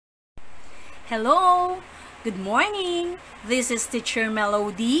Hello, good morning. This is Teacher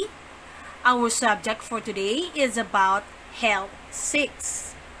Melody. Our subject for today is about Health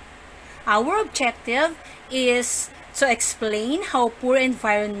 6. Our objective is to explain how poor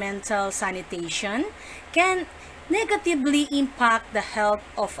environmental sanitation can negatively impact the health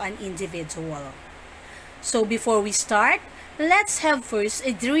of an individual. So before we start, let's have first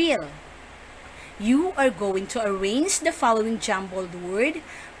a drill. You are going to arrange the following jumbled word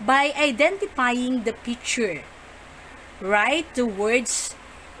by identifying the picture. Write the words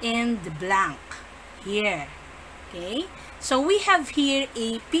in the blank here. Okay? So we have here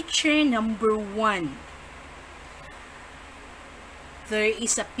a picture number 1. There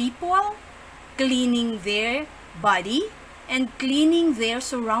is a people cleaning their body and cleaning their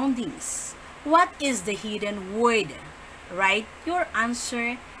surroundings. What is the hidden word? Write your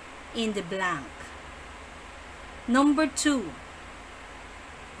answer in the blank. Number 2.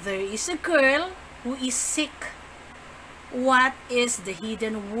 There is a girl who is sick. What is the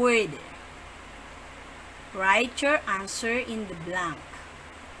hidden word? Write your answer in the blank.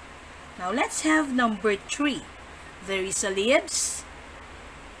 Now let's have number 3. There is a leaves,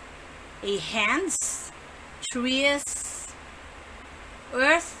 a hands, trees,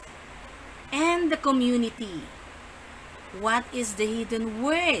 earth, and the community. What is the hidden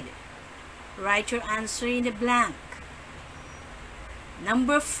word? Write your answer in the blank.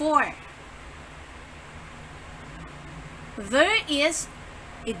 Number 4. There is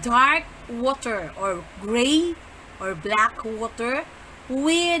a dark water or gray or black water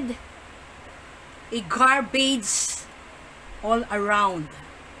with a garbage all around.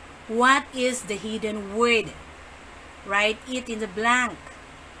 What is the hidden word? Write it in the blank.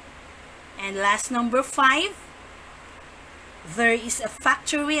 And last, number 5. There is a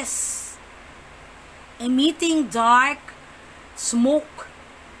factories emitting dark smoke.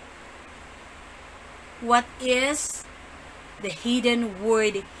 What is the hidden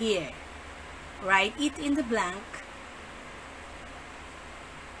word here? Write it in the blank.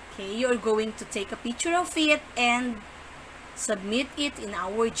 Okay, you're going to take a picture of it and submit it in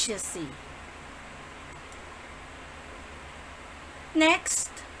our GC. Next,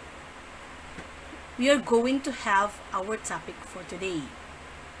 we are going to have our topic for today.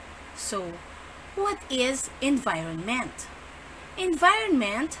 So, what is environment?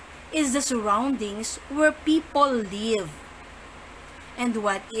 Environment is the surroundings where people live. And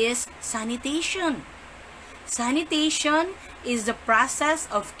what is sanitation? Sanitation is the process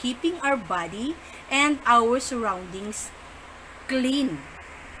of keeping our body and our surroundings clean.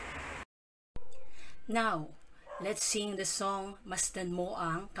 Now, let's sing the song Masdan Mo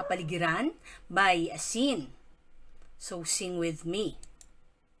Ang Kapaligiran by Asin. So sing with me.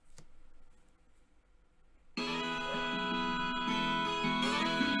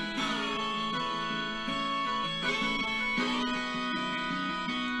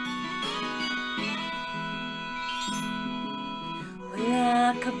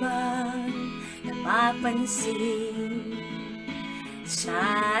 Wala ka bang napapansin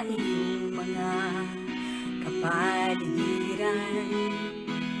sa iyong mga kapaligiran?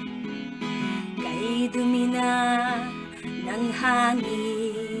 Kay dumi na ng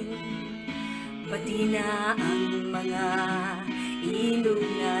hangin, pati na ang mga ilog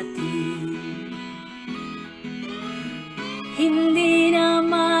natin. Hindi na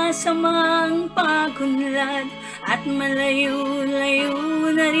masamang pagunlad at malayo-layo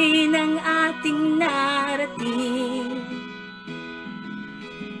na rin ang ating narating.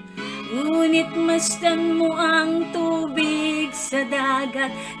 Ngunit masdan mo ang tubig sa dagat,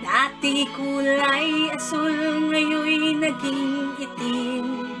 dati kulay asul, ngayoy naging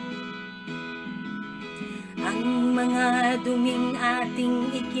itim. Ang mga duming ating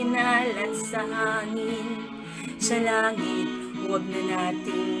ikinalat sa hangin, sa langit huwag na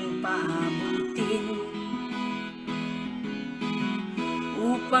nating paabutin.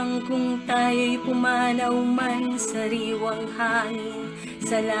 Upang kung tayo'y pumanaw man sa riwang hangin,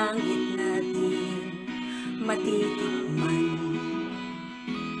 sa langit natin matitikman.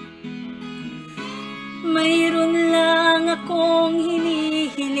 Mayroon lang akong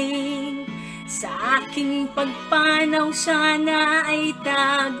hinihiling, sa aking pagpanaw sana ay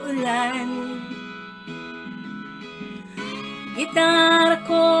tag-ulan. Gitara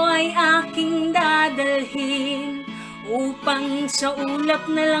ko ay aking dadalhin, upang sa ulap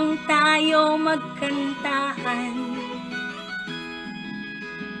na lang tayo magkantahan.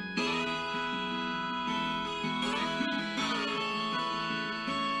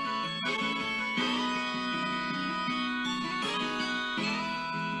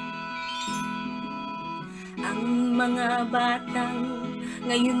 Ang mga batang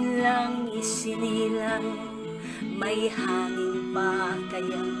ngayon lang isinilang, may hangin pa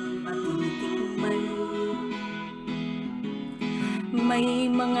kayang matitikman. May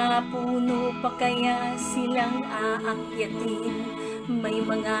mga puno pa kaya silang aakyatin, may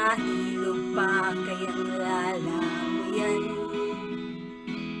mga ilog pa kayang lalamuyan.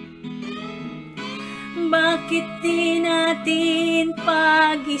 Bakit di natin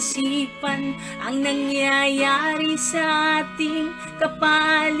pag-isipan ang nangyayari sa ating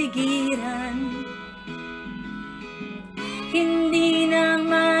kapaligiran? Hindi na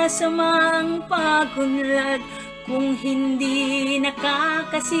masama ang pagunlad kung hindi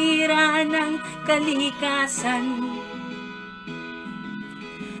nakakasira ng kalikasan.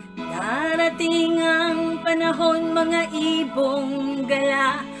 Darating ang panahon, mga ibong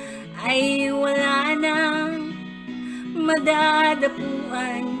gala ay wala nang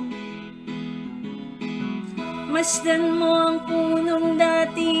madadapuan. Masdan mo ang punong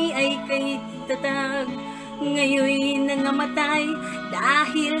dati ay kay tatag, ngayon nangamatay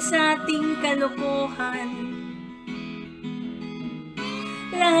dahil sa ating kalokohan.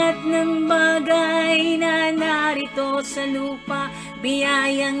 Lahat ng bagay na narito sa lupa,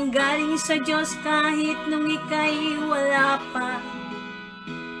 biyayang galing sa Diyos kahit nung ika'y wala pa.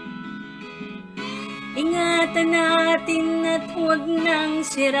 Ingatan natin at huwag nang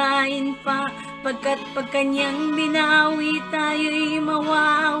sirain pa, pagkat pag kanyang binawi tayo'y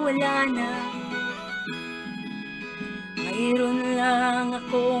mawawala na. Mayroon lang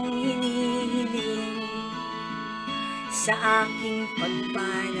akong hinihiling, sa aking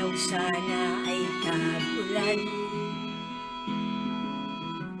pagpanaw sana ay tag-ulan.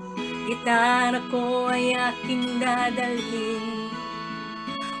 Gitara ko ay aking dadalhin,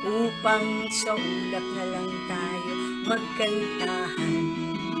 upang sa ulap na lang tayo magkantahan.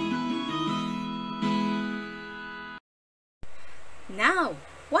 Now,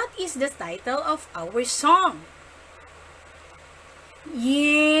 what is the title of our song?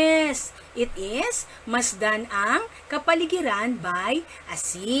 Yes, it is Masdan ang Kapaligiran by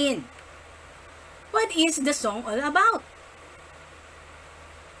Asin. What is the song all about?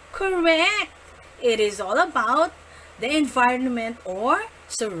 Correct! It is all about the environment or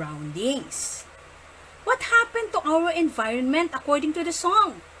surroundings. What happened to our environment according to the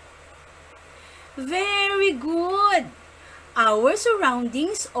song? Very good! Our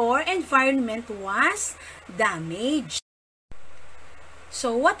surroundings or environment was damaged.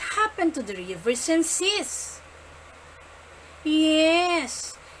 So what happened to the rivers and seas?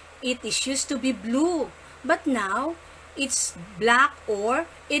 Yes, it used to be blue, but now it's black or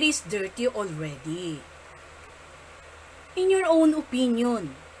it is dirty already. In your own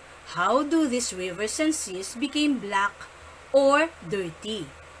opinion, how do these rivers and seas became black or dirty?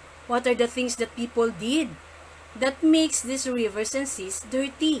 What are the things that people did that makes these rivers and seas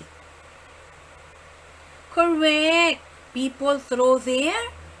dirty? Correct! People throw their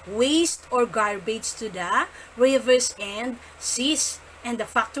waste or garbage to the rivers and seas, and the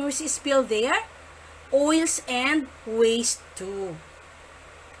factories spill their oils and waste too.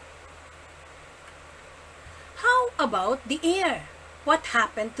 How about the air? What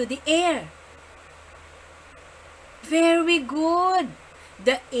happened to the air? Very good.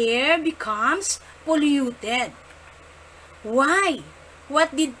 The air becomes polluted. Why?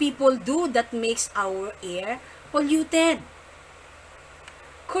 What did people do that makes our air polluted?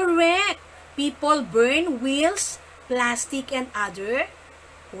 Correct. People burn wheels, plastic, and other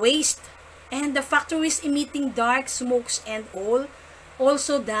waste. And the factories emitting dark smokes and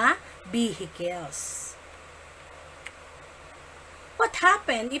also the vehicles. What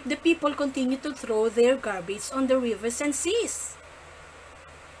happened if the people continue to throw their garbage on the rivers and seas?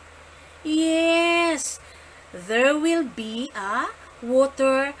 Yes, there will be a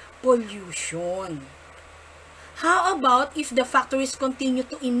water pollution. How about if the factories continue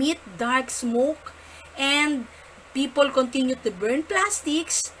to emit dark smoke and people continue to burn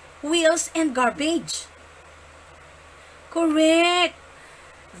plastics, wheels, and garbage? Correct.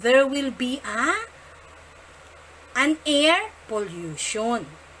 There will be an air pollution.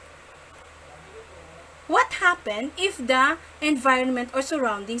 What happens if the environment or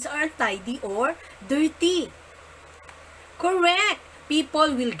surroundings are untidy or dirty? Correct.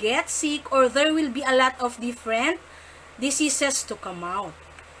 People will get sick or there will be a lot of different diseases to come out.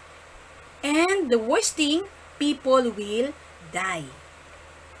 And the worst thing, people will die.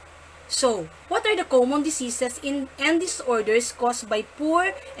 So, what are the common diseases and disorders caused by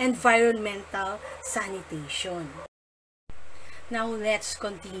poor environmental sanitation? Now, let's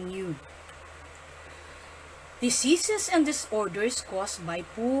continue. Diseases and disorders caused by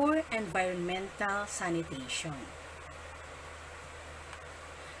poor environmental sanitation.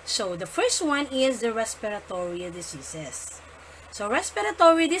 So, the first one is the respiratory diseases. So,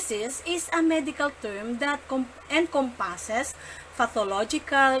 respiratory disease is a medical term that encompasses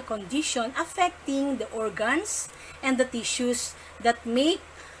pathological condition affecting the organs and the tissues that make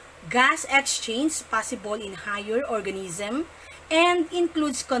gas exchange possible in higher organism and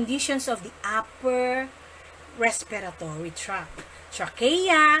includes conditions of the upper respiratory tract,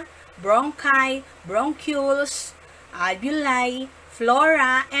 trachea, bronchi, bronchioles, alveoli,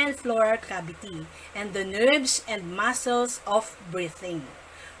 flora, and floral cavity, and the nerves and muscles of breathing.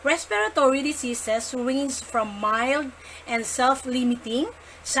 Respiratory diseases range from mild and self-limiting,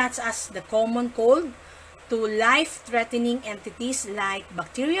 such as the common cold, to life-threatening entities like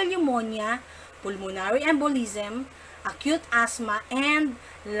bacterial pneumonia, pulmonary embolism, acute asthma, and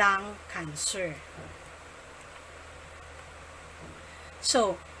lung cancer.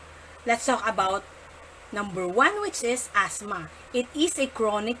 So, let's talk about number 1, which is asthma. It is a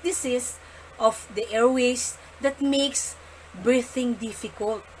chronic disease of the airways that makes breathing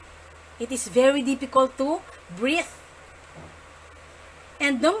difficult. It is very difficult to breathe.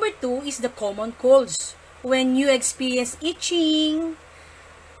 And number 2 is the common colds. When you experience itching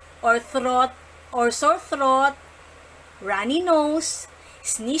or throat or sore throat, runny nose,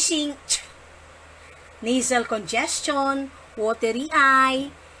 sneezing, nasal congestion, watery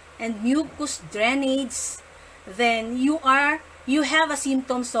eye, and mucus drainage, then you have a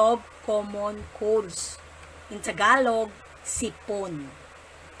symptoms of common colds. In Tagalog, sipon.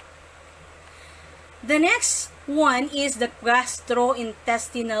 The next one is the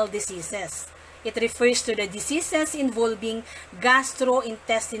gastrointestinal diseases. It refers to the diseases involving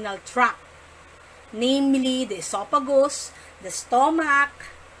gastrointestinal tract, namely the esophagus, the stomach,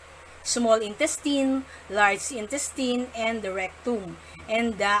 small intestine, large intestine, and the rectum,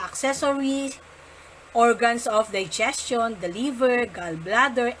 and the accessory organs of digestion, the liver,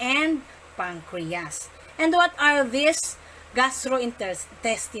 gallbladder, and pancreas. And what are these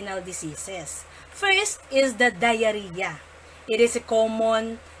gastrointestinal diseases? First is the diarrhea. It is a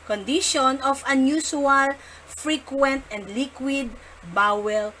common condition of unusual, frequent, and liquid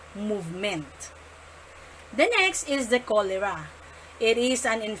bowel movement. The next is the cholera. It is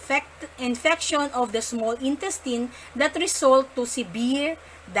an infection of the small intestine that result to severe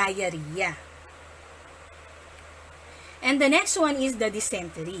diarrhea. And the next one is the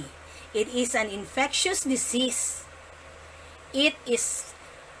dysentery. It is an infectious disease. It is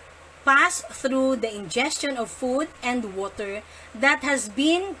passed through the ingestion of food and water that has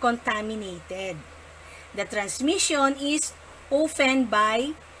been contaminated. The transmission is often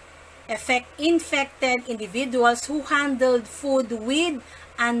by infected individuals who handled food with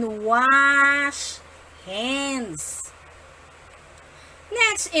unwashed hands.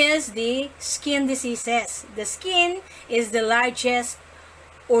 Next is the skin diseases. The skin is the largest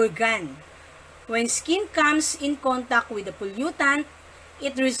organ. When skin comes in contact with the pollutant,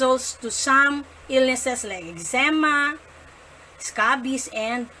 it results to some illnesses like eczema, scabies,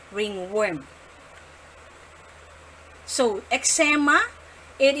 and ringworm. So, eczema,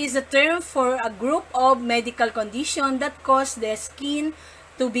 it is a term for a group of medical conditions that cause the skin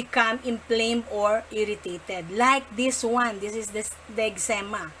to become inflamed or irritated. Like this one, this is the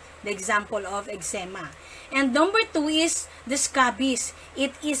eczema, the example of eczema. And number 2 is the scabies.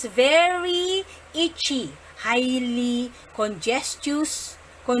 It is very itchy, highly contagious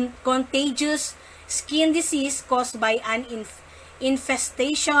skin disease caused by an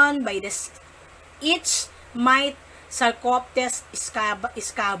infestation by the itch mite Sarcoptes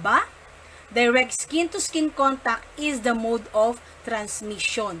scaba. Direct skin-to-skin contact is the mode of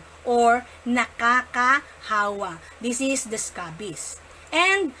transmission or nakakahawa. This is the scabies.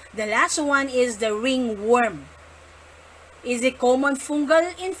 And the last one is the ringworm. Is a common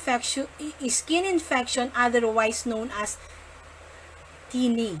fungal infection, skin infection, otherwise known as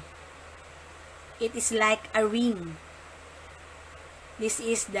tinea. It is like a ring. This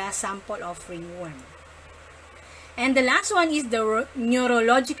is the sample of ringworm. And the last one is the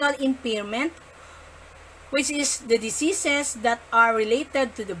neurological impairment, which is the diseases that are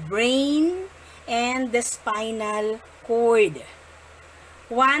related to the brain and the spinal cord.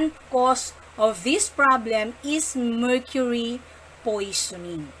 One cause of this problem is mercury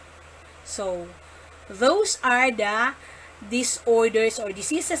poisoning. So, those are the disorders or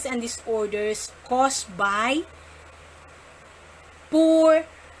diseases and disorders caused by poor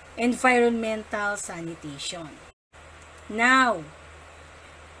environmental sanitation. Now,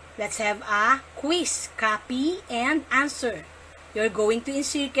 let's have a quiz, copy and answer. You're going to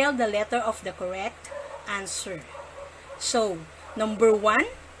encircle the letter of the correct answer. So, number 1,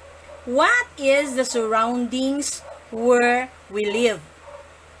 what is the surroundings where we live?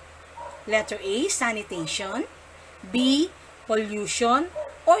 Letter A, sanitation. B, pollution.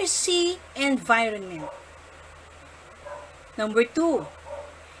 Or C, environment. Number 2,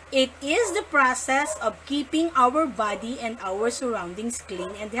 it is the process of keeping our body and our surroundings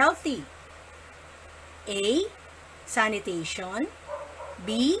clean and healthy. A, sanitation.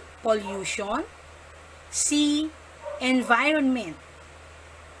 B, pollution. C, environment.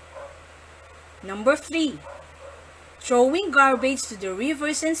 Number 3, throwing garbage to the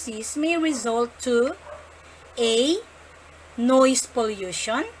rivers and seas may result to A, noise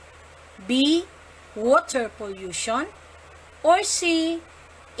pollution. B, water pollution. Or C,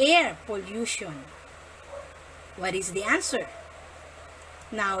 air pollution. What is the answer?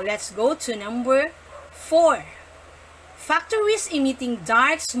 Now let's go to number 4. Factories emitting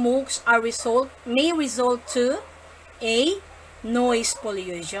dark smokes may result to A, noise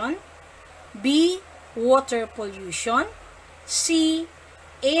pollution. B, water pollution. C,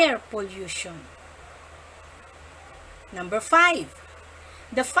 air pollution. Number 5.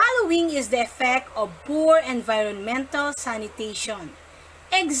 The following is the effect of poor environmental sanitation,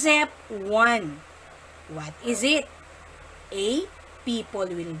 except 1. What is it? A,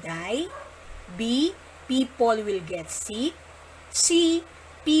 people will die. B, people will get sick. C,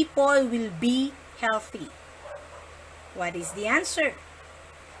 people will be healthy. What is the answer?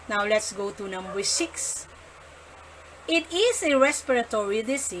 Now let's go to number 6. It is a respiratory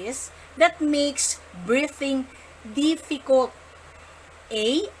disease that makes breathing difficult.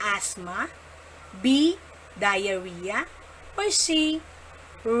 A, asthma. B, diarrhea. Or C,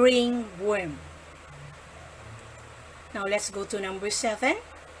 ringworm. Now let's go to number 7.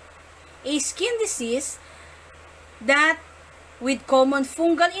 A skin disease that with common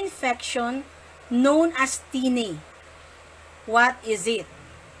fungal infection known as TNA. What is it?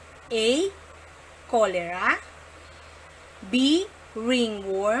 A, cholera. B,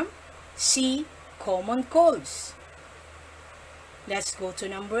 ringworm. C, common colds. Let's go to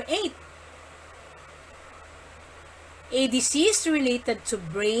number 8. A disease related to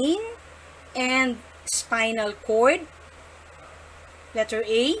brain and spinal cord. Letter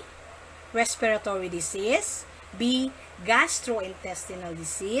A, respiratory disease. B, gastrointestinal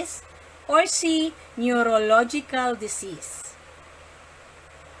disease. Or C, neurological disease.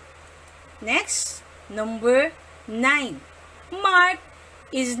 Next, number 9. Mark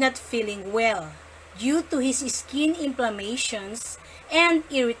is not feeling well due to his skin inflammations and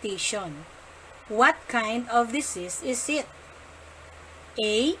irritation. What kind of disease is it?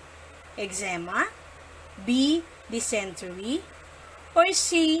 A, eczema. B, dysentery. Or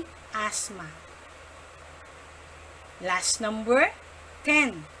C, asthma. Last number,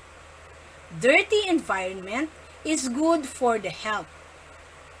 10. Dirty environment is good for the health.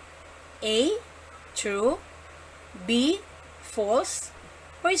 A, true. B, false.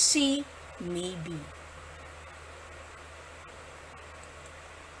 Or C, maybe.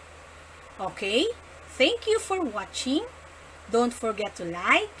 Okay, thank you for watching. Don't forget to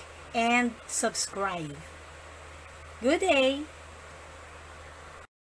like and subscribe. Good day.